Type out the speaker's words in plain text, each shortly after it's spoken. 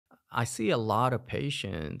I see a lot of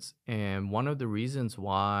patients, and one of the reasons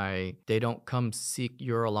why they don't come seek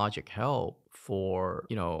urologic help for,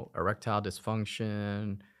 erectile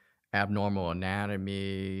dysfunction, abnormal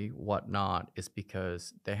anatomy, whatnot, is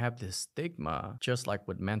because they have this stigma, just like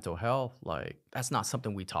with mental health, like that's not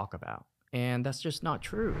something we talk about. And that's just not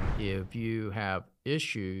true. If you have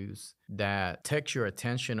issues that takes your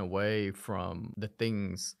attention away from the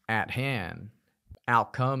things at hand,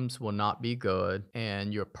 outcomes will not be good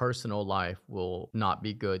and your personal life will not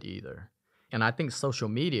be good either. And I think social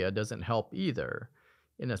media doesn't help either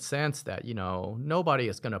in a sense that, nobody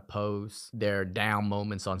is going to post their down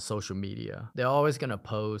moments on social media. They're always going to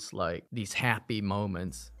post like these happy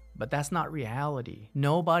moments, but that's not reality.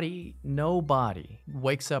 Nobody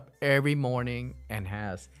wakes up every morning and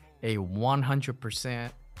has a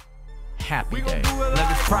 100% happy We day. gon' do it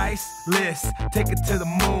like it's priceless. Take it to the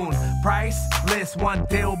moon. Priceless. One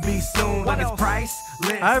day will be soon. Like it's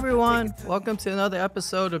priceless. Hi everyone, welcome to another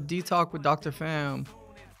episode of D-Talk with Dr. Pham.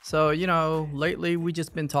 So, lately we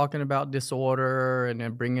just been talking about disorder and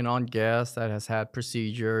then bringing on guests that has had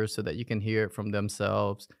procedures so that you can hear it from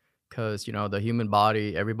themselves. Because, the human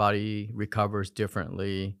body, everybody recovers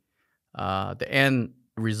differently. The end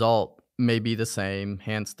result may be the same,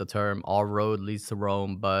 hence the term all road leads to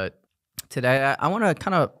Rome. But today I want to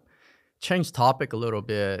kind of change topic a little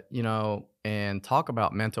bit, and talk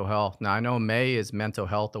about mental health. Now, I know May is Mental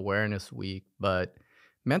Health Awareness Week, but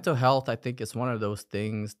mental health, I think, is one of those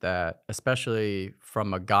things that, especially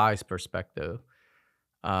from a guy's perspective,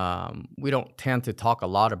 we don't tend to talk a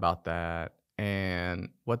lot about that. And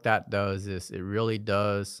what that does is it really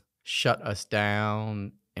does shut us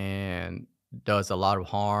down and does a lot of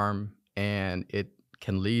harm, and it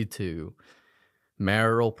can lead to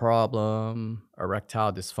marital problem,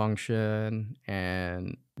 erectile dysfunction,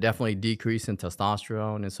 and definitely decrease in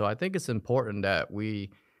testosterone. And so I think it's important that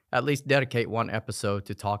we at least dedicate one episode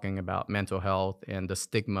to talking about mental health and the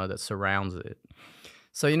stigma that surrounds it.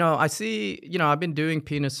 So, I see, I've been doing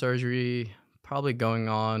penis surgery probably going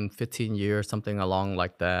on 15 years, something along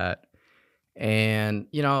like that. And,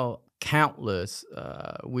 countless,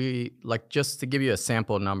 just to give you a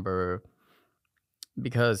sample number,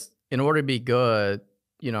 because in order to be good,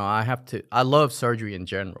 I love surgery in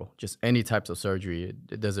general, just any types of surgery.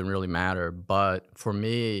 It doesn't really matter. But for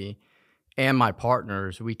me and my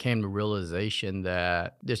partners, we came to realization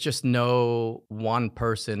that there's just no one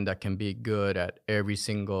person that can be good at every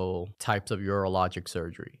single types of urologic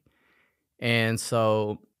surgery. And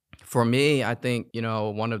so for me, I think,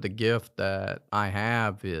 one of the gifts that I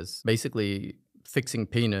have is basically fixing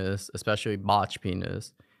penis, especially botched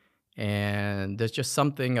penis. And there's just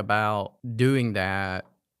something about doing that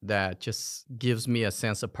that just gives me a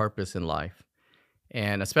sense of purpose in life.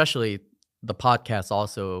 And especially the podcast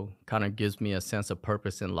also kind of gives me a sense of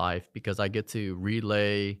purpose in life because I get to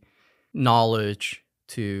relay knowledge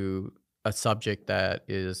to a subject that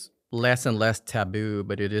is less and less taboo,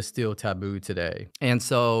 but it is still taboo today. And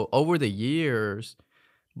so over the years,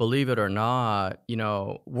 believe it or not,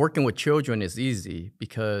 working with children is easy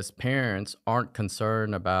because parents aren't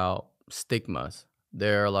concerned about stigmas.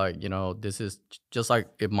 They're like, this is just like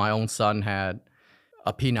if my own son had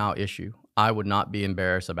a penile issue, I would not be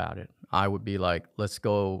embarrassed about it. I would be like, let's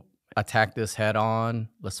go attack this head on.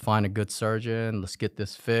 Let's find a good surgeon. Let's get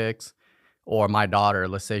this fixed. Or my daughter,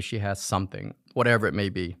 let's say she has something, whatever it may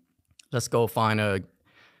be. Let's go find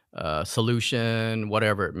a solution,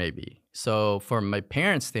 whatever it may be. So from my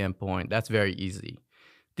parents' standpoint, that's very easy.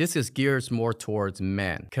 This is geared more towards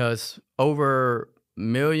men because over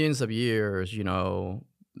millions of years,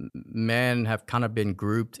 men have kind of been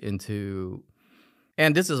grouped into,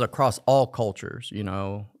 and this is across all cultures,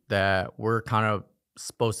 that we're kind of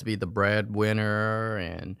supposed to be the breadwinner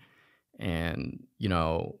and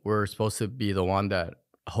we're supposed to be the one that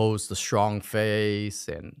holds the strong face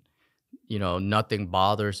and nothing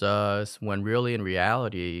bothers us, when really in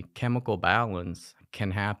reality, chemical balance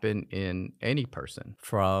can happen in any person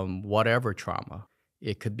from whatever trauma.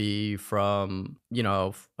 It could be from,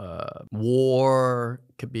 war,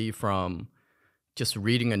 could be from just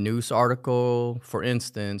reading a news article. For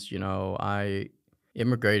instance, I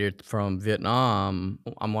immigrated from Vietnam.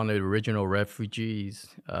 I'm one of the original refugees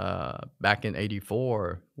back in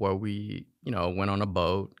 '84, where we, went on a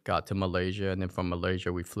boat, got to Malaysia, and then from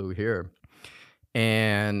Malaysia, we flew here.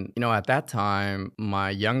 And, at that time, my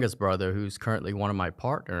youngest brother, who's currently one of my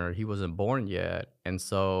partner, he wasn't born yet. And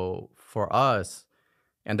so for us,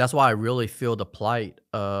 and that's why I really feel the plight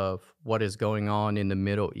of what is going on in the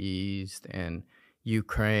Middle East and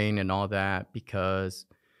Ukraine and all that, because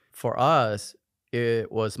for us,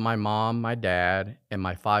 it was my mom, my dad, and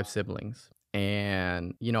my 5 siblings.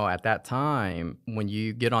 And, at that time, when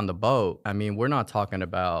you get on the boat, I mean, we're not talking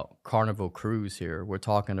about Carnival cruise here. We're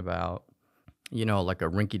talking about, like a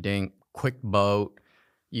rinky dink quick boat.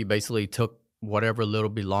 You basically took whatever little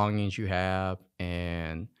belongings you have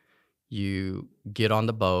and you get on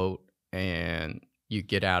the boat and you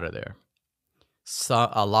get out of there. So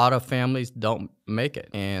a lot of families don't make it.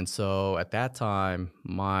 And so at that time,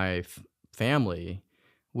 my family,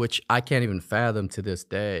 which I can't even fathom to this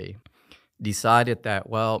day, decided that,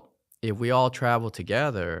 well, if we all travel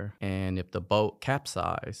together and if the boat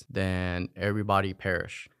capsized, then everybody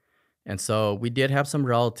perish. And so we did have some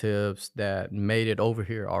relatives that made it over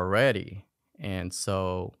here already. And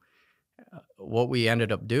so what we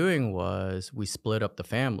ended up doing was we split up the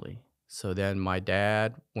family. So then my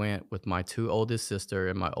dad went with my two oldest sister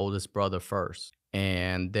and my oldest brother first.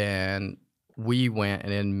 And then we went,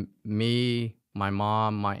 and then me, my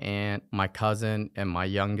mom, my aunt, my cousin, and my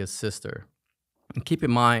youngest sister. And keep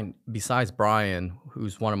in mind, besides Brian,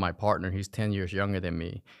 who's one of my partner, he's 10 years younger than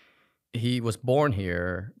me. He was born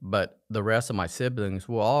here, but the rest of my siblings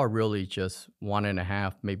were all really just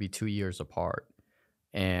 1.5, maybe 2 years apart.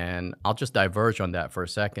 And I'll just diverge on that for a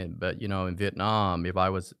second. But, in Vietnam, if I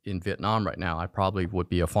was in Vietnam right now, I probably would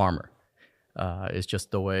be a farmer. It's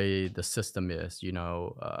just the way the system is,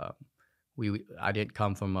 I didn't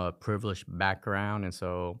come from a privileged background. And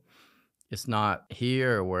so it's not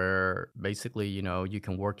here where basically, you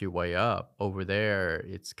can work your way up. Over there,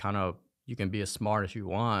 it's kind of, you can be as smart as you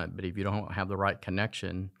want, but if you don't have the right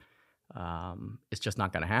connection, it's just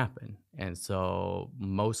not going to happen. And so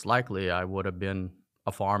most likely I would have been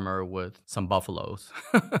a farmer with some buffaloes.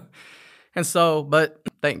 And so, but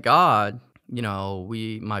thank God,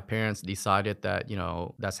 my parents decided that,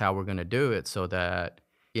 that's how we're going to do it, so that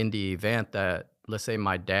in the event that, let's say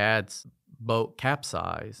my dad's boat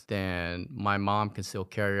capsized, then my mom can still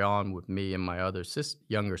carry on with me and my other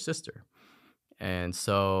younger sister. And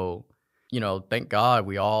so, thank God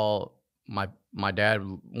my dad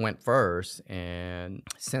went first, and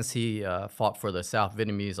since he fought for the South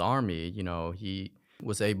Vietnamese army, he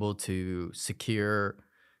was able to secure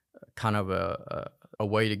kind of a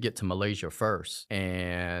way to get to Malaysia first.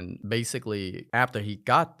 And basically, after he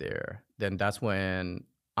got there, then that's when,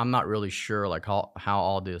 I'm not really sure like how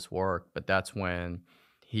all this worked, but that's when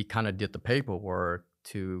he kind of did the paperwork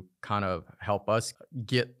to kind of help us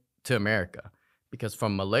get to America. Because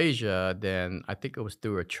from Malaysia, then I think it was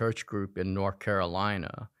through a church group in North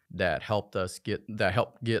Carolina that helped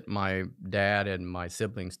get my dad and my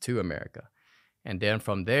siblings to America. And then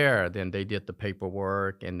from there, then they did the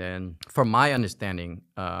paperwork. And then from my understanding,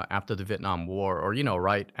 after the Vietnam War, or,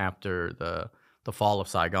 right after the fall of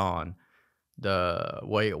Saigon, the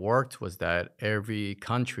way it worked was that every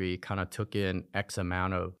country kind of took in X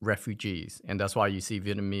amount of refugees. And that's why you see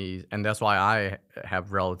Vietnamese, and that's why I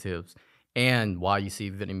have relatives, and why you see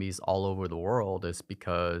Vietnamese all over the world is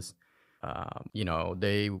because,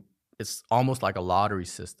 it's almost like a lottery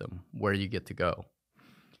system where you get to go.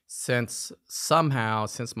 Since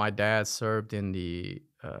my dad served in the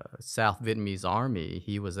South Vietnamese army,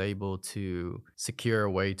 he was able to secure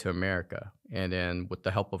a way to America. And then with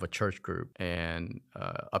the help of a church group and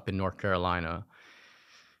up in North Carolina.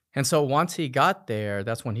 And so once he got there,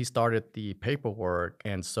 that's when he started the paperwork.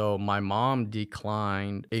 And so my mom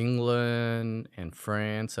declined England and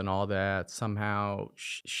France and all that. Somehow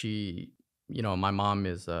she, my mom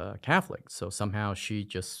is a Catholic. So somehow she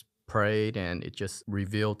just prayed, and it just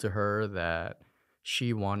revealed to her that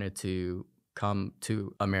she wanted to come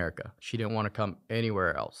to America. She didn't want to come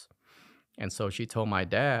anywhere else. And so she told my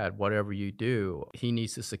dad, whatever you do, he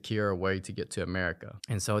needs to secure a way to get to America.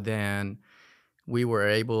 And so then we were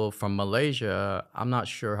able, from Malaysia, I'm not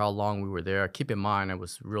sure how long we were there. Keep in mind, I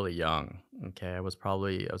was really young. Okay. I'm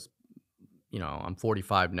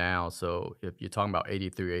 45 now. So if you're talking about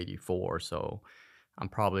 83, 84, so I'm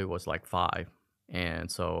probably was like 5.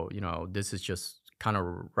 And so, this is just kind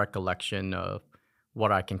of recollection of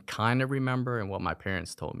what I can kind of remember and what my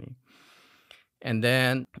parents told me. And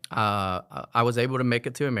then I was able to make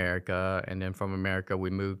it to America. And then from America, we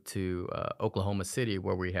moved to Oklahoma City,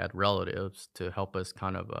 where we had relatives to help us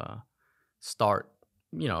kind of start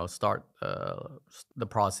the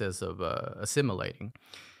process of assimilating.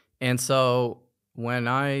 And so when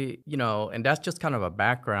and that's just kind of a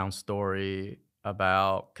background story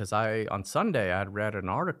about, because on Sunday, I had read an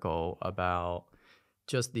article about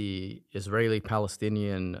just the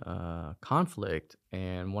Israeli-Palestinian conflict.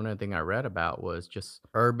 And one of the things I read about was just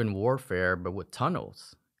urban warfare, but with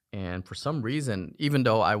tunnels. And for some reason, even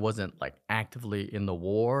though I wasn't like actively in the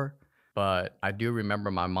war, but I do remember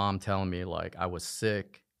my mom telling me like I was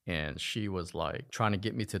sick And she was like trying to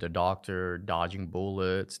get me to the doctor, dodging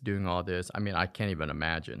bullets, doing all this. I mean, I can't even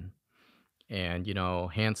imagine. And,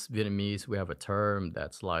 hence Vietnamese, we have a term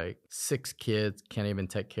that's like six kids can't even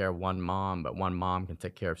take care of one mom, but one mom can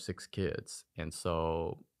take care of six kids. And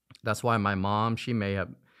so that's why my mom, she may have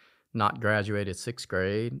not graduated sixth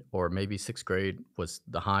grade, or maybe sixth grade was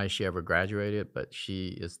the highest she ever graduated, but she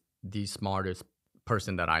is the smartest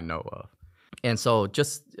person that I know of. And so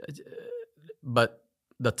but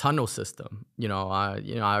the tunnel system,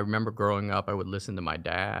 I remember growing up, I would listen to my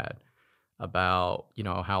dad about,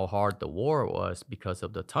 how hard the war was because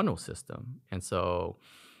of the tunnel system. And so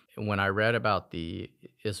when I read about the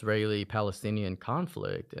Israeli-Palestinian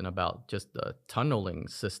conflict and about just the tunneling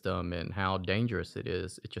system and how dangerous it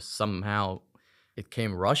is, it just somehow it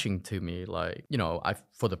came rushing to me like, I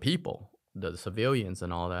for the people, the civilians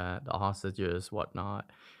and all that, the hostages, whatnot.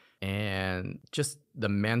 And just the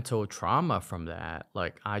mental trauma from that,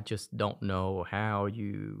 like I just don't know how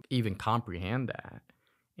you even comprehend that.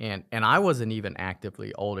 And I wasn't even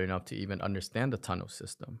actively old enough to even understand the tunnel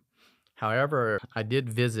system. However, I did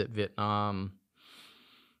visit Vietnam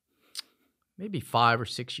maybe 5 or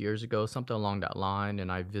 6 years ago, something along that line,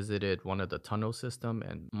 and I visited one of the tunnel system,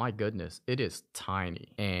 and my goodness, it is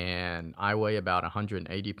tiny. And I weigh about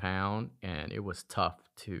 180 pounds, and it was tough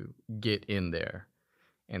to get in there.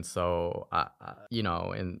 And so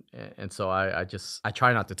and so I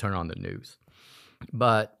try not to turn on the news.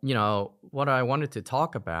 But, what I wanted to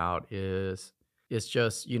talk about is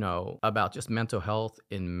just, about just mental health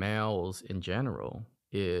in males in general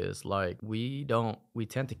is like we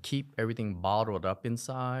tend to keep everything bottled up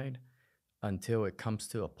inside until it comes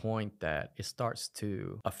to a point that it starts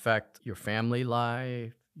to affect your family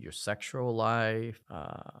life, your sexual life,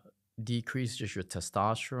 decreases your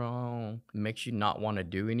testosterone, makes you not want to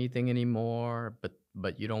do anything anymore,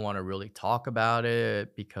 but you don't want to really talk about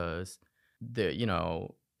it because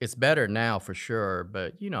it's better now for sure,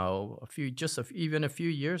 but even a few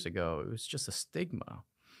years ago, it was just a stigma.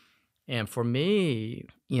 And for me,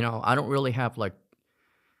 I don't really have like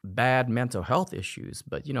bad mental health issues,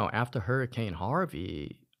 but after Hurricane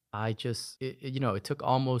Harvey, it took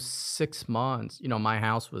almost 6 months. My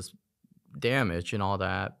house was damaged and all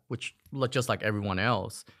that, which looked just like everyone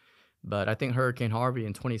else. But I think Hurricane Harvey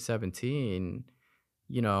in 2017,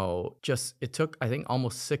 just it took, I think,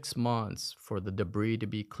 almost 6 months for the debris to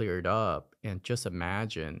be cleared up. And just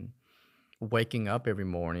imagine waking up every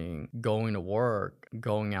morning, going to work,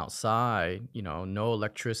 going outside, no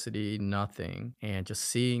electricity, nothing, and just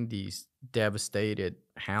seeing these devastated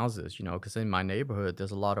houses, because in my neighborhood,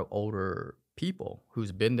 there's a lot of older people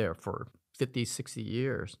who's been there for 50, 60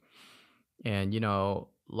 years. And,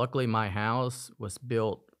 luckily my house was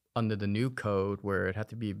built under the new code where it had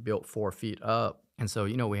to be built 4 feet up. And so,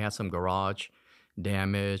 we had some garage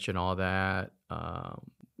damage and all that,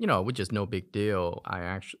 which is no big deal.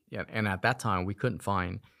 And at that time, we couldn't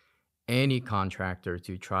find any contractor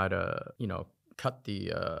to try to, cut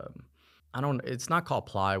it's not called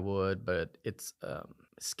plywood, but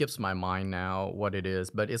skips my mind now what it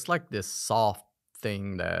is, but it's like this soft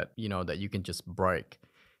thing that, that you can just break.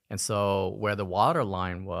 And so where the water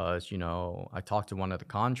line was, I talked to one of the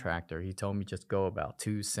contractor. He told me just go about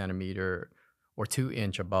 2 centimeter or 2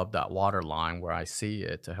 inch above that water line where I see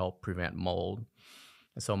it to help prevent mold.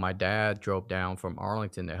 And so my dad drove down from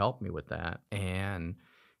Arlington to help me with that. And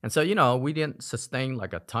so, we didn't sustain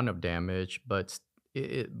like a ton of damage, but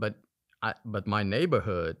but my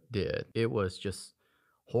neighborhood did. It was just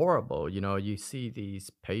horrible. You see these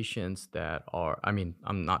patients that are, I mean,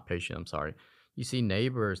 I'm not patient, I'm sorry. You see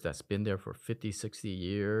neighbors that's been there for 50, 60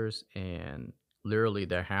 years and literally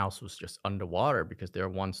their house was just underwater because they're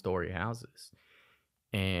one-story houses.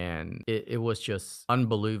 And it was just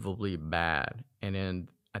unbelievably bad. And then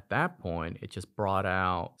at that point, it just brought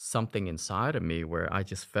out something inside of me where I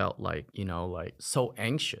just felt like, like so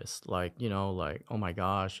anxious, like, like, oh my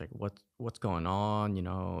gosh, like what's going on?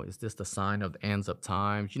 Is this the sign of the ends of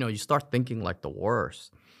times? You start thinking like the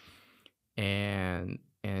worst. And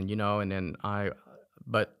then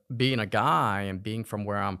but being a guy and being from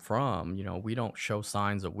where I'm from, we don't show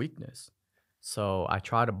signs of weakness. So I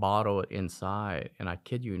try to bottle it inside. And I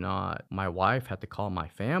kid you not, my wife had to call my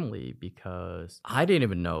family because I didn't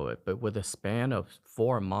even know it. But with a span of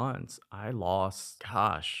 4 months, I lost,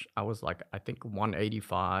 gosh, I was like, I think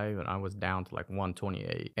 185 and I was down to like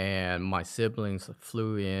 128. And my siblings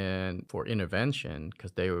flew in for intervention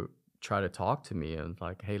because they were trying to talk to me and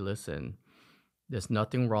like, hey, listen, there's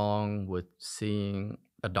nothing wrong with seeing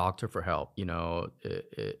a doctor for help.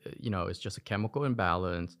 It's just a chemical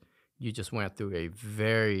imbalance. You just went through a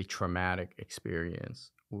very traumatic experience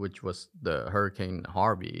which was the Hurricane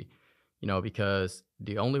Harvey, because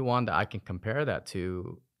the only one that I can compare that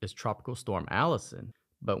to is Tropical Storm Allison.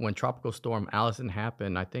 But when Tropical Storm Allison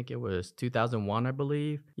happened, I think it was 2001, I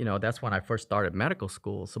believe. That's when I first started medical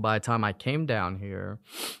school. So by the time I came down here,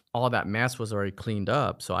 all that mess was already cleaned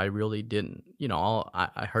up. So I really didn't,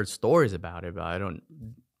 I heard stories about it, but I don't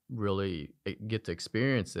really get to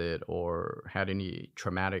experience it or had any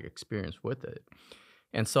traumatic experience with it.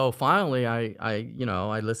 And so finally,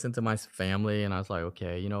 I listened to my family, and I was like,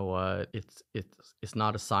 okay, you know what? It's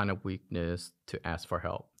not a sign of weakness to ask for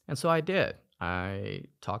help. And so I did. I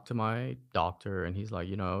talked to my doctor, and he's like,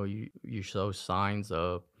 you show signs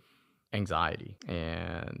of anxiety,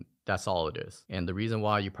 and that's all it is. And the reason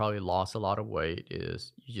why you probably lost a lot of weight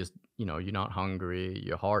is you just, you're not hungry.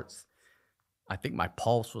 Your heart's, I think my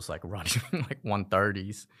pulse was like running like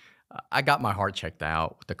 130s. I got my heart checked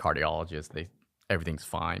out with the cardiologist. Everything's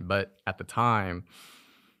fine. But at the time,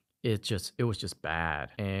 it was just bad.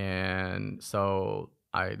 And so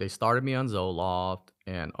they started me on Zoloft,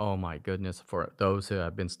 and oh my goodness, for those who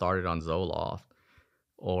have been started on Zoloft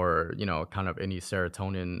or, kind of any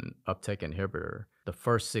serotonin uptake inhibitor, the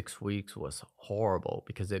first 6 weeks was horrible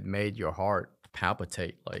because it made your heart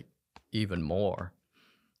palpitate like even more.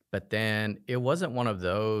 But then it wasn't one of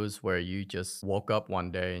those where you just woke up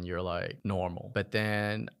one day and you're like normal. But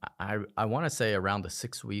then I want to say around the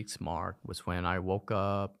 6 weeks mark was when I woke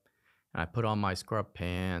up and I put on my scrub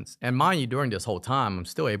pants. And mind you, during this whole time, I'm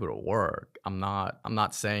still able to work. I'm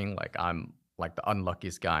not saying like I'm like the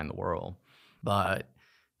unluckiest guy in the world, but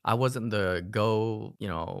I wasn't the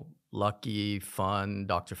lucky, fun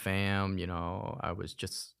Dr. Pham. I was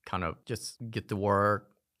just kind of just get to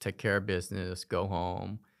work, take care of business, go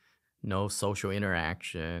home, no social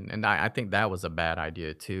interaction. And I think that was a bad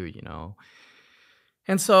idea too.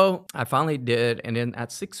 And so I finally did. And then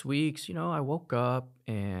at 6 weeks, I woke up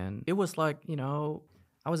and it was like,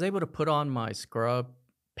 I was able to put on my scrub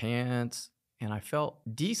pants and I felt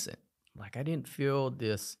decent. Like I didn't feel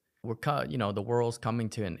this, the world's coming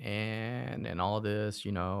to an end and all this,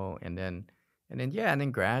 and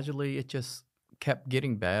then gradually it just kept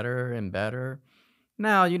getting better and better.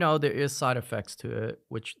 Now, there is side effects to it,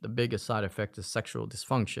 which the biggest side effect is sexual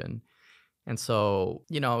dysfunction. And so,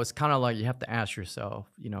 it's kind of like you have to ask yourself,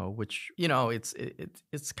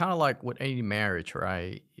 it's kind of like with any marriage,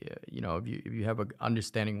 right? If you have an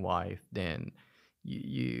understanding wife, then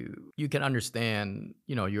you can understand,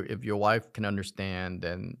 if your wife can understand,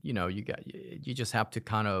 then you just have to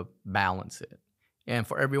kind of balance it. And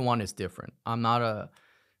for everyone, it's different. I'm not a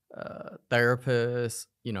therapist.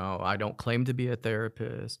 I don't claim to be a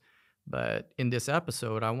therapist. But in this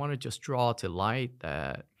episode, I want to just draw to light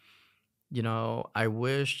that, I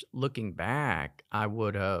wish looking back, I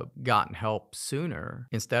would have gotten help sooner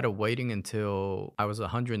instead of waiting until I was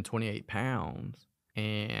 128 pounds.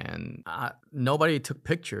 And nobody took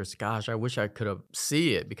pictures. Gosh, I wish I could have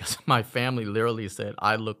see it because my family literally said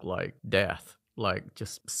I look like death, like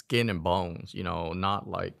just skin and bones, not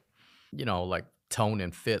like, like tone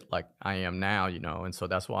and fit like I am now, and so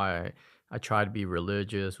that's why I try to be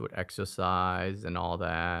religious with exercise and all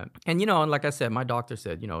that. And like I said, my doctor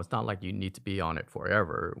said, it's not like you need to be on it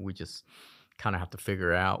forever. We just kind of have to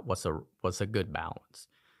figure out what's a good balance.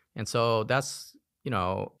 And so that's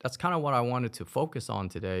kind of what I wanted to focus on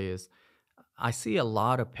today is I see a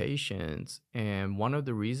lot of patients, and one of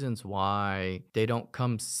the reasons why they don't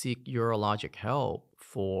come seek urologic help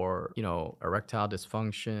for, erectile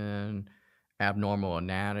dysfunction, abnormal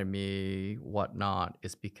anatomy, whatnot,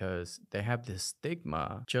 is because they have this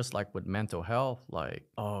stigma, just like with mental health, like,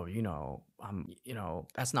 oh,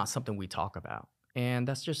 that's not something we talk about. And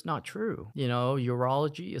that's just not true.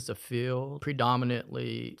 Urology is a field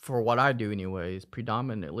predominantly, for what I do anyways,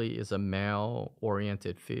 predominantly is a male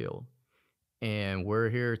oriented field. And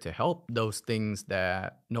we're here to help those things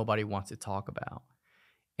that nobody wants to talk about.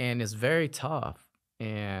 And it's very tough.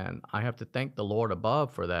 And I have to thank the Lord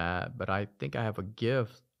above for that. But I think I have a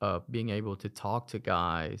gift of being able to talk to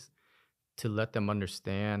guys to let them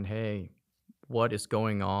understand, hey, what is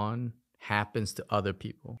going on happens to other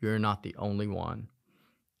people. You're not the only one.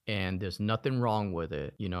 And there's nothing wrong with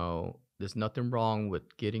it. There's nothing wrong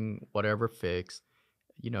with getting whatever fixed.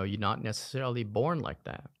 You're not necessarily born like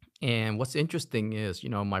that. And what's interesting is,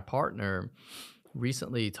 my partner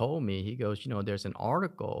recently told me, he goes, there's an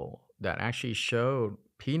article that actually showed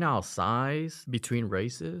penile size between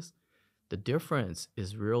races. The difference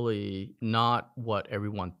is really not what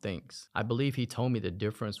everyone thinks. I believe he told me the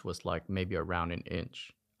difference was like maybe around an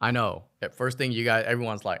inch. I know at first thing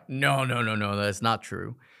everyone's like, no, no, no, no, that's not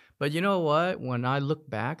true. But you know what? When I look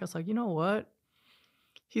back, I was like, you know what?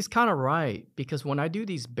 He's kind of right because when I do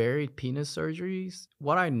these buried penis surgeries,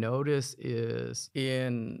 what I notice is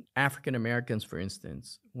in African Americans, for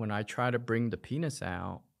instance, when I try to bring the penis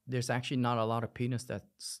out, there's actually not a lot of penis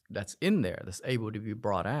that's in there that's able to be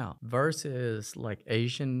brought out versus like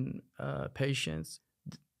Asian patients.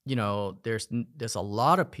 There's a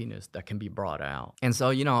lot of penis that can be brought out, and so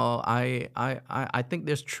I think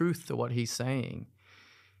there's truth to what he's saying,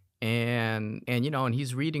 and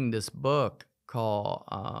he's reading this book called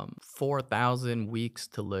 4,000 Weeks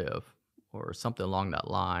to Live or something along that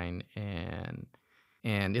line.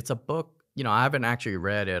 And it's a book, I haven't actually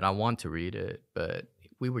read it. I want to read it, but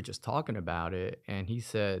we were just talking about it. And he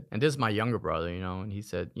said, and this is my younger brother, and he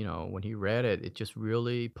said, when he read it, it just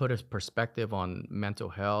really put his perspective on mental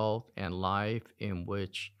health and life, in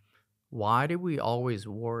which why do we always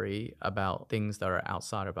worry about things that are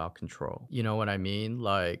outside of our control? You know what I mean?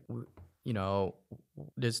 Like, you know,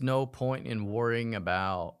 there's no point in worrying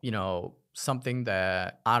about, something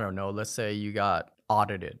that, I don't know, let's say you got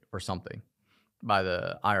audited or something by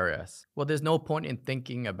the IRS. Well, there's no point in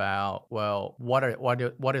thinking about, well, what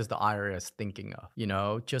is the IRS thinking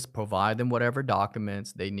of? Just provide them whatever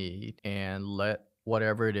documents they need and let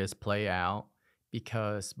whatever it is play out,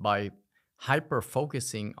 because by hyper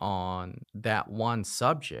focusing on that one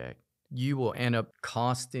subject, you will end up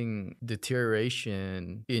costing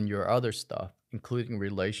deterioration in your other stuff, including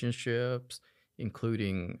relationships,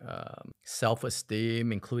 including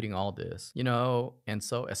self-esteem, including all this, And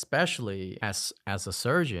so, especially as a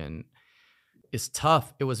surgeon, it's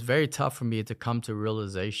tough. It was very tough for me to come to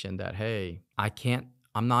realization that, hey,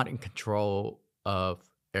 I'm not in control of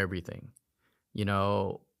everything.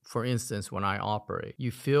 For instance, when I operate,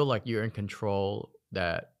 you feel like you're in control,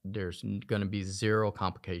 that there's going to be zero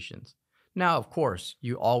complications. Now, of course,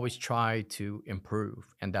 you always try to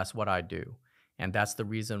improve, and that's what I do. And that's the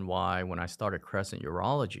reason why when I started Crescent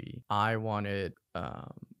Urology, I wanted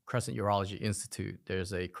Crescent Urology Institute.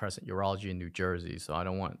 There's a Crescent Urology in New Jersey, so I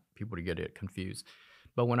don't want people to get it confused.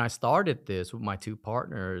 But when I started this with my two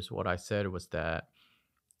partners, what I said was that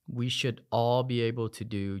we should all be able to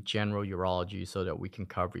do general urology so that we can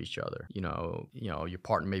cover each other. Your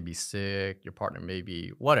partner may be sick, your partner may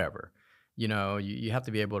be whatever. You have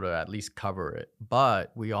to be able to at least cover it.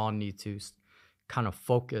 But we all need to kind of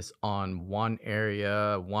focus on one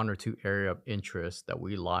or two area of interest that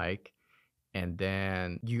we like. And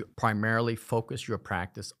then you primarily focus your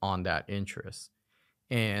practice on that interest.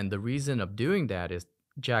 And the reason of doing that is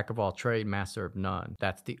jack of all trade, master of none.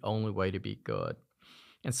 That's the only way to be good.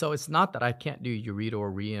 And so it's not that I can't do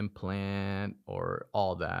urethral reimplant or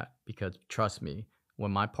all that, because trust me,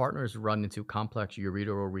 when my partners run into complex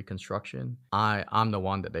urethral reconstruction, I'm the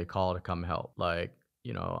one that they call to come help. Like,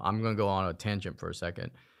 I'm going to go on a tangent for a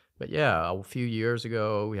second. But yeah, a few years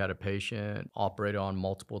ago, we had a patient operated on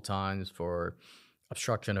multiple times for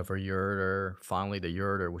obstruction of her ureter. Finally, the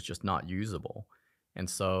ureter was just not usable. And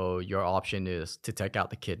so your option is to take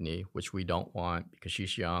out the kidney, which we don't want because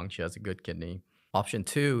she's young. She has a good kidney. Option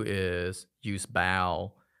two is use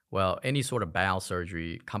bowel. Well, any sort of bowel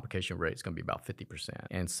surgery, complication rate is going to be about 50%.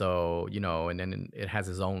 And so, and then it has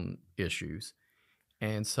its own issues.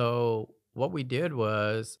 And so what we did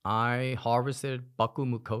was I harvested buccal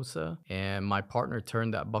mucosa, and my partner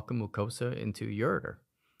turned that buccal mucosa into ureter,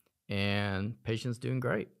 and patient's doing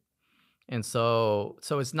great. And so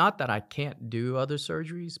it's not that I can't do other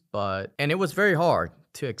surgeries, and it was very hard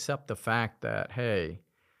to accept the fact that, hey,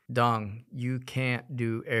 Dong, you can't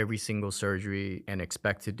do every single surgery and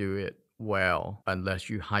expect to do it well unless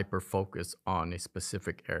you hyper focus on a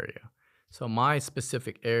specific area. So my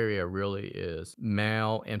specific area really is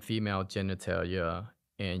male and female genitalia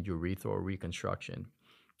and urethral reconstruction.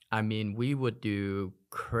 I mean, we would do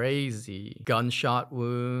crazy gunshot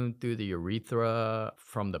wound through the urethra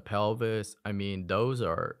from the pelvis. I mean, those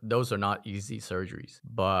are not easy surgeries,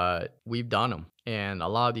 but we've done them. And a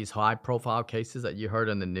lot of these high profile cases that you heard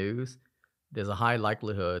in the news, there's a high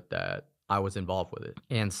likelihood that I was involved with it.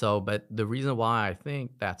 And so, but the reason why I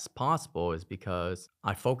think that's possible is because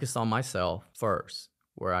I focused on myself first,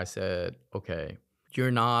 where I said, okay,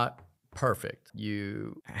 you're not perfect.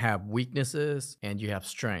 You have weaknesses and you have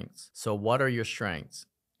strengths. So what are your strengths?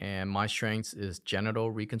 And my strengths is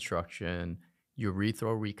genital reconstruction,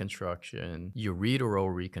 urethral reconstruction,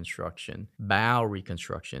 ureteral reconstruction, bowel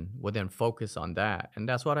reconstruction. Well, then focus on that. And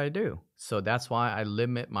that's what I do. So that's why I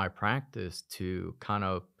limit my practice to kind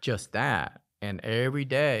of just that. And every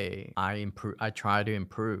day I try to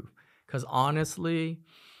improve. Because honestly,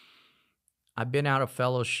 I've been out of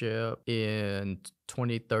fellowship in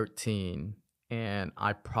 2013, and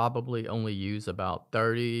I probably only use about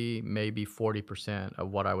 30, maybe 40%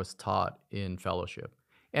 of what I was taught in fellowship.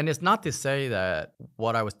 And it's not to say that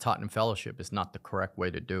what I was taught in fellowship is not the correct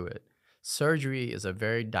way to do it. Surgery is a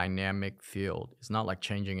very dynamic field. It's not like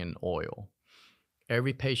changing an oil.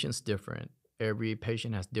 Every patient's different. Every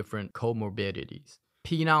patient has different comorbidities.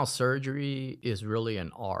 Penile surgery is really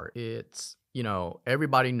an art. It's,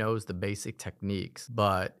 everybody knows the basic techniques,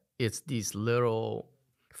 but it's these little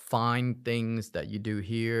fine things that you do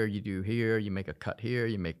here, you make a cut here,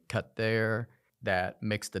 you make a cut there, that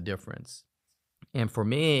makes the difference. And for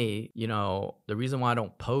me, the reason why I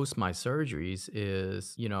don't post my surgeries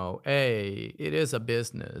is, it is a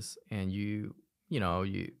business, and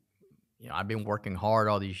I've been working hard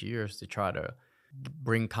all these years to try to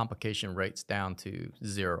bring complication rates down to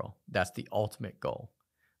zero. That's the ultimate goal.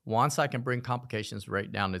 Once I can bring complications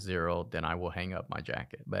rate down to zero, then I will hang up my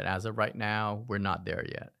jacket. But as of right now, we're not there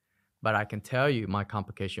yet. But I can tell you my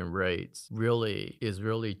complication rates is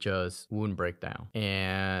really just wound breakdown.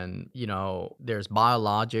 And, there's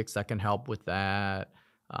biologics that can help with that.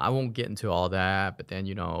 I won't get into all that, but then,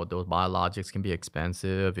 those biologics can be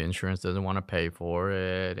expensive. Insurance doesn't want to pay for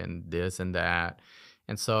it, and this and that.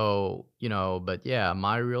 And so, but yeah,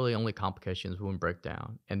 my really only complication is wound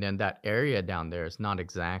breakdown. And then that area down there is not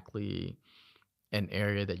exactly an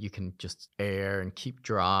area that you can just air and keep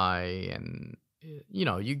dry, and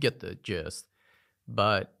you get the gist.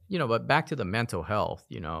 But back to the mental health,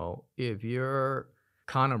 if you're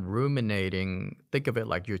kind of ruminating, think of it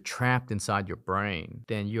like you're trapped inside your brain,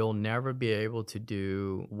 then you'll never be able to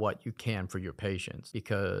do what you can for your patients.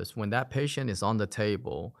 Because when that patient is on the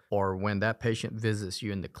table, or when that patient visits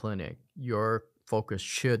you in the clinic, your focus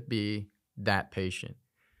should be that patient.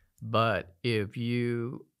 But if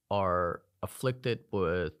you are afflicted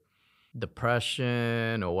with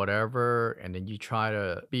depression or whatever, and then you try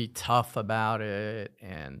to be tough about it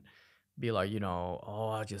and be like,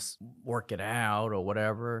 I'll just work it out or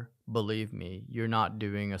whatever, believe me, you're not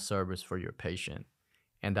doing a service for your patient.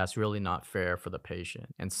 And that's really not fair for the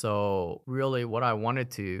patient. And so really what I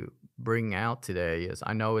wanted to bring out today is,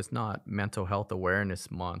 I know it's not Mental Health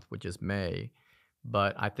Awareness Month, which is May,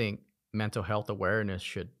 but I think mental health awareness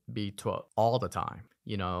should be all the time,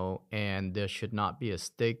 and there should not be a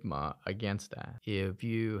stigma against that. If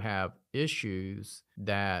you have issues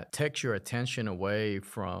that takes your attention away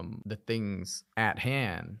from the things at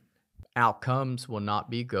hand, outcomes will not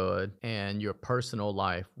be good, and your personal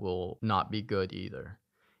life will not be good either.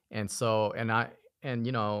 And so, I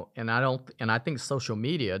think social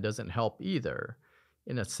media doesn't help either,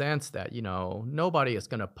 in a sense that, nobody is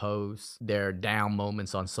going to post their down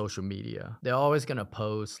moments on social media. They're always going to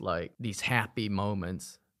post like these happy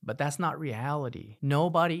moments, but that's not reality.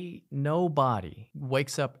 Nobody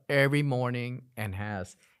wakes up every morning and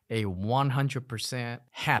has a 100%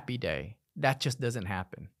 happy day. That just doesn't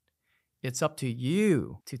happen. It's up to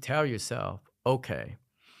you to tell yourself, okay,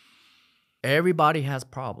 everybody has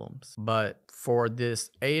problems, but for this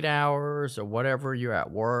 8 hours or whatever you're at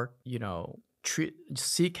work,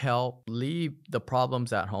 seek help, leave the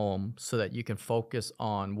problems at home so that you can focus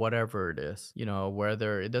on whatever it is,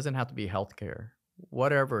 whether it doesn't have to be healthcare,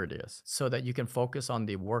 whatever it is, so that you can focus on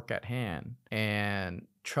the work at hand. And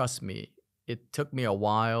trust me, it took me a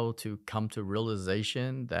while to come to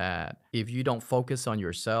realization that if you don't focus on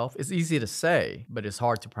yourself, it's easy to say, but it's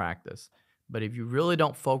hard to practice. But if you really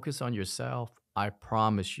don't focus on yourself, I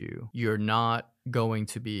promise you, you're not going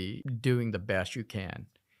to be doing the best you can.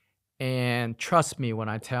 And trust me when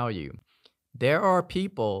I tell you, there are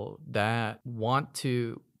people that want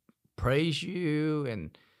to praise you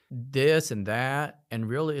and this and that, and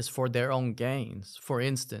really it's for their own gains. For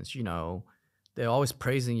instance, they're always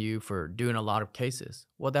praising you for doing a lot of cases.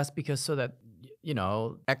 Well, that's because so that,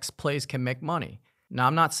 X place can make money. Now,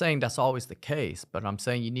 I'm not saying that's always the case, but I'm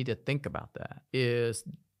saying you need to think about that. Is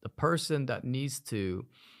the person that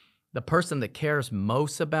cares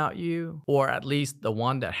most about you, or at least the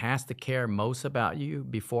one that has to care most about you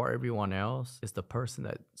before everyone else, is the person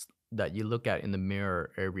that you look at in the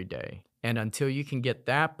mirror every day. And until you can get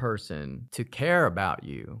that person to care about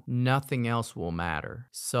you, nothing else will matter.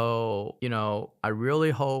 So, I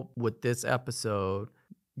really hope with this episode,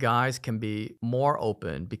 guys can be more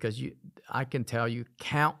open, because I can tell you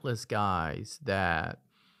countless guys that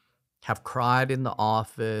have cried in the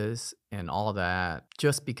office and all that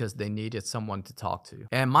just because they needed someone to talk to.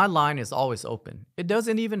 And my line is always open. It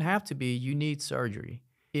doesn't even have to be you need surgery.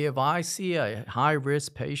 If I see a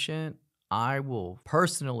high-risk patient, I will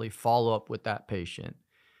personally follow up with that patient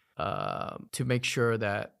to make sure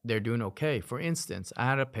that they're doing okay. For instance, I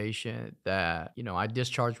had a patient that, I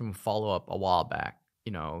discharged from follow-up a while back.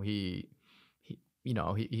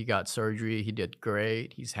 he got surgery, he did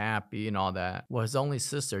great, he's happy and all that. Well, his only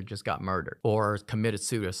sister just got murdered or committed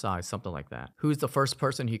suicide, something like that. Who's the first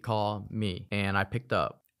person he called? Me. And I picked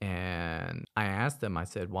up and I asked him, I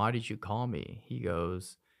said, why did you call me? He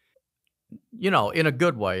goes, in a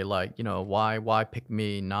good way, like, why pick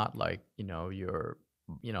me, not like, your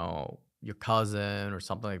cousin or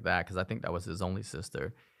something like that, because I think that was his only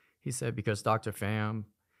sister. He said, because Dr. Pham,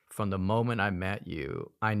 from the moment I met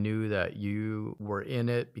you, I knew that you were in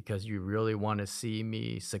it because you really want to see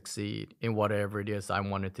me succeed in whatever it is I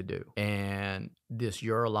wanted to do. And this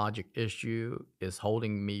urologic issue is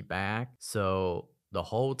holding me back. So the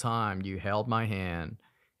whole time you held my hand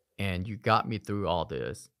and you got me through all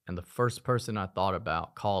this. And the first person I thought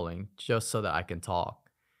about calling just so that I can talk.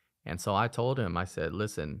 And so I told him, I said,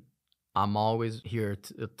 listen, I'm always here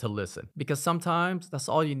to listen, because sometimes that's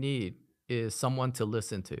all you need is someone to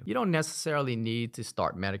listen to. You don't necessarily need to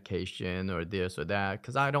start medication or this or that,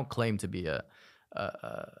 because I don't claim to be a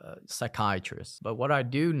psychiatrist. But what I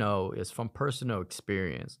do know is from personal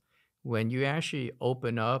experience, when you actually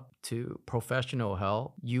open up to professional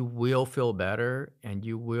help, you will feel better and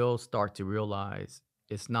you will start to realize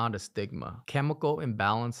it's not a stigma. Chemical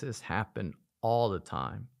imbalances happen all the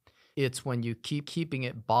time. It's when you keep keeping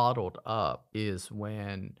it bottled up is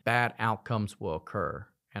when bad outcomes will occur.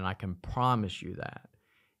 And I can promise you that.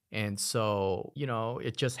 And so,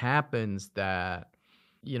 it just happens that,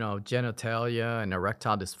 genitalia and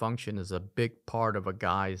erectile dysfunction is a big part of a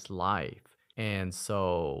guy's life. And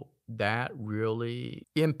so that really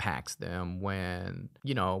impacts them when,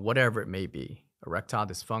 whatever it may be, erectile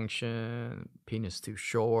dysfunction, penis too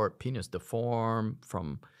short, penis deformed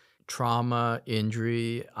from trauma,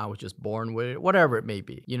 injury, I was just born with it, whatever it may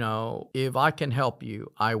be. If I can help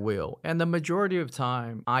you, I will. And the majority of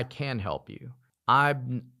time, I can help you. I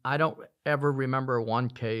don't ever remember one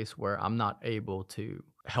case where I'm not able to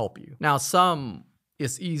help you. Now, some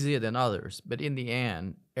is easier than others, but in the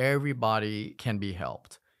end, everybody can be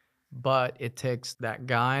helped. But it takes that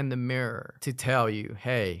guy in the mirror to tell you,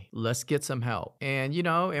 hey, let's get some help. And,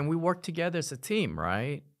 and we work together as a team,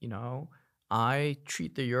 right? I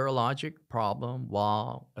treat the urologic problem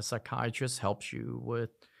while a psychiatrist helps you with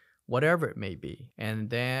whatever it may be.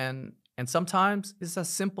 And sometimes it's as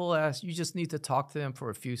simple as you just need to talk to them for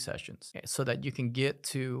a few sessions so that you can get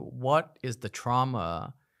to what is the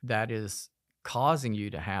trauma that is causing you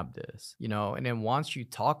to have this, and then once you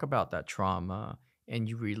talk about that trauma and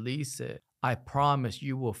you release it, I promise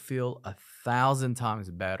you will feel 1,000 times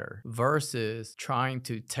better versus trying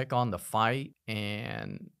to take on the fight.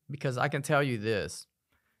 And because I can tell you this,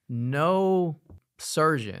 no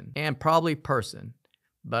surgeon and probably person,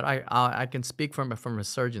 but I can speak from a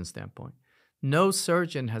surgeon standpoint. No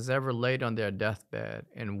surgeon has ever laid on their deathbed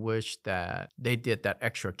and wished that they did that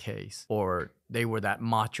extra case or they were that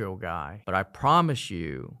macho guy. But I promise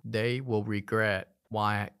you, they will regret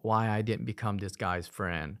why I didn't become this guy's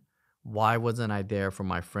friend. Why wasn't I there for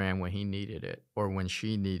my friend when he needed it or when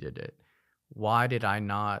she needed it? Why did I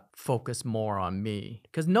not focus more on me?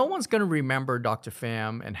 Because no one's going to remember Dr.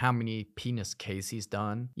 Pham and how many penis cases he's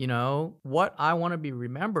done. What I want to be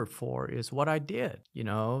remembered for is what I did.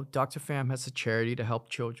 Dr. Pham has a charity to help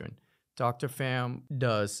children. Dr. Pham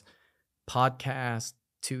does podcasts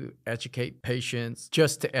to educate patients,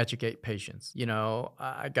 just to educate patients.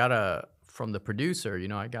 I got from the producer,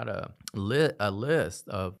 I got a list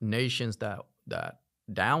of nations that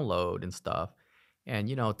download and stuff. And,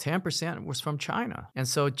 10% was from China. And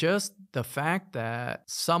so just the fact that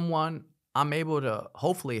I'm able to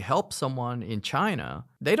hopefully help someone in China,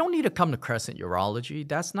 they don't need to come to Crescent Urology.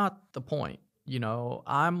 That's not the point.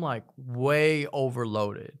 I'm like way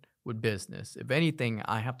overloaded with business. If anything,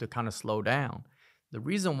 I have to kind of slow down. The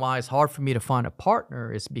reason why it's hard for me to find a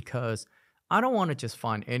partner is because I don't want to just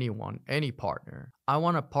find any partner. I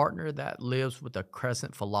want a partner that lives with the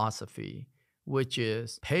Crescent philosophy, which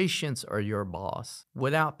is patients are your boss.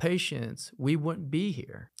 Without patients, we wouldn't be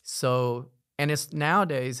here. So, and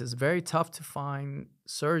nowadays, it's very tough to find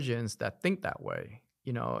surgeons that think that way,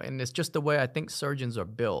 and it's just the way I think surgeons are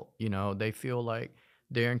built. They feel like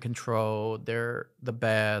they're in control, they're the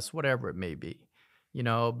best, whatever it may be,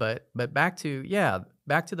 but back to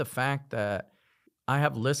the fact that I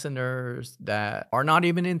have listeners that are not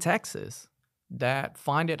even in Texas that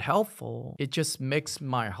find it helpful. It just makes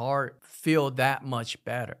my heart feel that much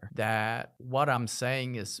better that what I'm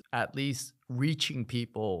saying is at least reaching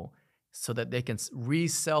people so that they can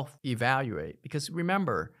self-evaluate. Because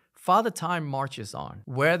remember, Father Time marches on.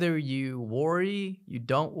 Whether you worry, you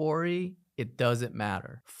don't worry, it doesn't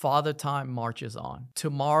matter. Father Time marches on.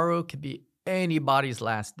 Tomorrow could be anybody's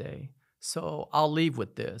last day. So I'll leave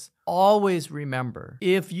with this. Always remember,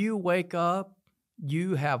 if you wake up,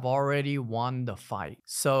 you have already won the fight.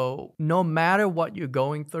 So no matter what you're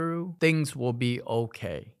going through, things will be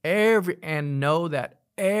okay. And know that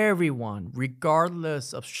everyone,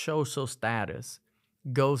 regardless of social status,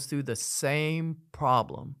 goes through the same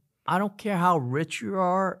problem. I don't care how rich you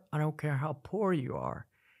are. I don't care how poor you are.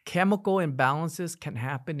 Chemical imbalances can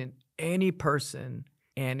happen in any person,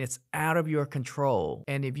 and it's out of your control.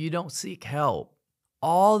 And if you don't seek help,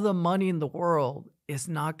 all the money in the world is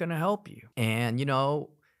not going to help you. And,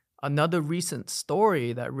 another recent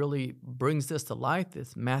story that really brings this to life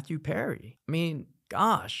is Matthew Perry. I mean,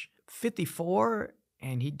 gosh, 54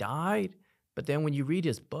 and he died. But then when you read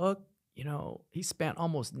his book, he spent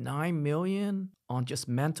almost $9 million on just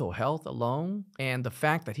mental health alone. And the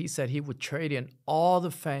fact that he said he would trade in all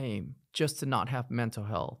the fame just to not have mental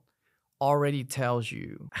health already tells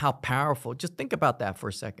you how powerful. Just think about that for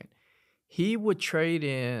a second. He would trade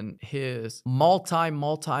in his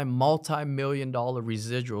multi-million dollar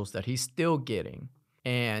residuals that he's still getting.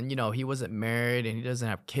 And, he wasn't married and he doesn't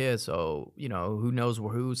have kids. So, who knows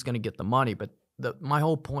who's going to get the money. But my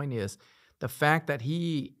whole point is the fact that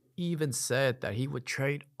he even said that he would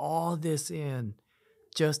trade all this in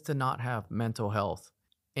just to not have mental health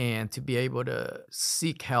and to be able to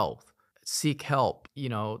seek help,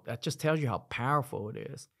 that just tells you how powerful it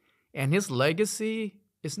is. And his legacy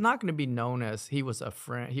is not going to be known as he was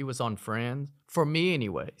on Friends, for me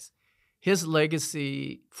anyways. His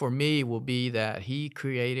legacy for me will be that he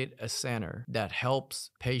created a center that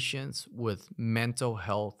helps patients with mental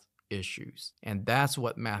health issues. And that's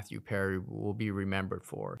what Matthew Perry will be remembered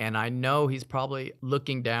for. And I know he's probably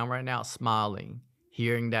looking down right now, smiling,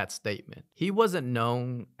 hearing that statement. He wasn't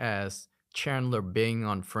known as Chandler Bing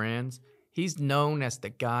on Friends. He's known as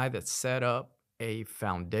the guy that set up a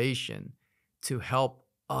foundation to help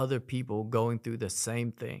other people going through the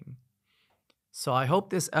same thing. So I hope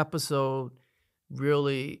this episode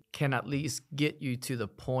really can at least get you to the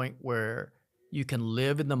point where you can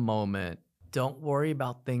live in the moment. Don't worry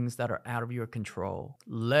about things that are out of your control.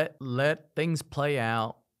 Let things play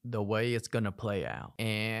out the way it's going to play out.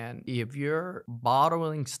 And if you're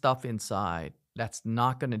bottling stuff inside, that's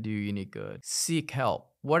not going to do you any good. Seek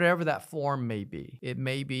help, whatever that form may be. It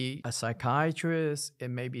may be a psychiatrist. It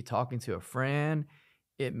may be talking to a friend.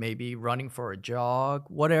 It may be running for a jog,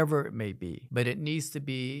 whatever it may be. But it needs to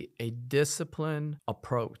be a disciplined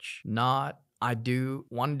approach, not I do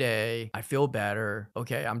one day, I feel better.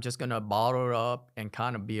 Okay, I'm just gonna bottle it up and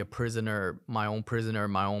kind of be a prisoner, my own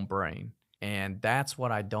brain. And that's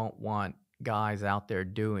what I don't want guys out there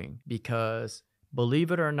doing, because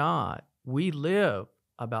believe it or not, we live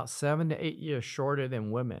about 7 to 8 years shorter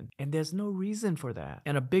than women. And there's no reason for that.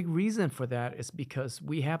 And a big reason for that is because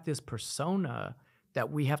we have this persona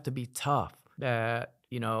that we have to be tough, that,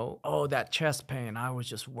 that chest pain, I was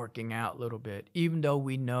just working out a little bit, even though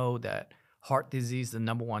we know that heart disease is the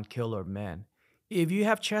 #1 killer of men. If you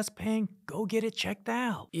have chest pain, go get it checked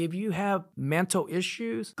out. If you have mental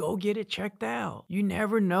issues, go get it checked out. You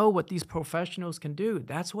never know what these professionals can do.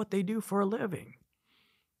 That's what they do for a living.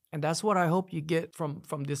 And that's what I hope you get from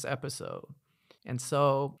this episode. And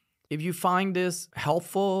so if you find this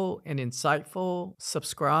helpful and insightful,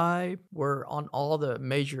 subscribe. We're on all the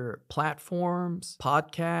major platforms,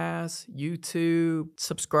 podcasts, YouTube.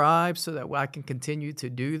 Subscribe so that I can continue to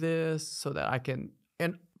do this, so that I can,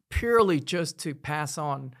 and purely just to pass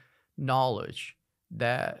on knowledge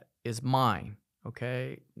that is mine,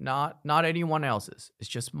 okay? Not anyone else's. It's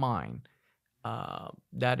just mine.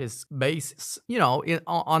 That is based,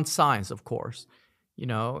 on science, of course.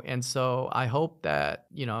 And so I hope that,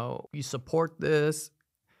 you support this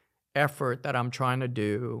effort that I'm trying to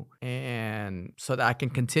do, and so that I can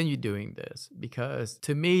continue doing this, because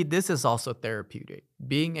to me, this is also therapeutic.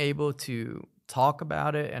 Being able to talk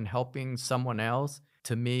about it and helping someone else,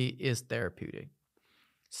 to me, is therapeutic.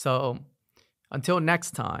 So until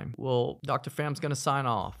next time, Dr. Fam's going to sign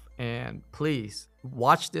off. And please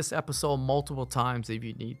watch this episode multiple times if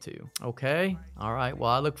you need to. Okay? All right.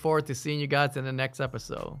 Well, I look forward to seeing you guys in the next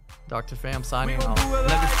episode. Dr. Fam signing off.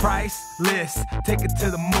 Let it's priceless. Take it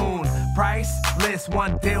to the moon. Priceless.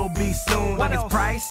 One day will be soon. Like it's price.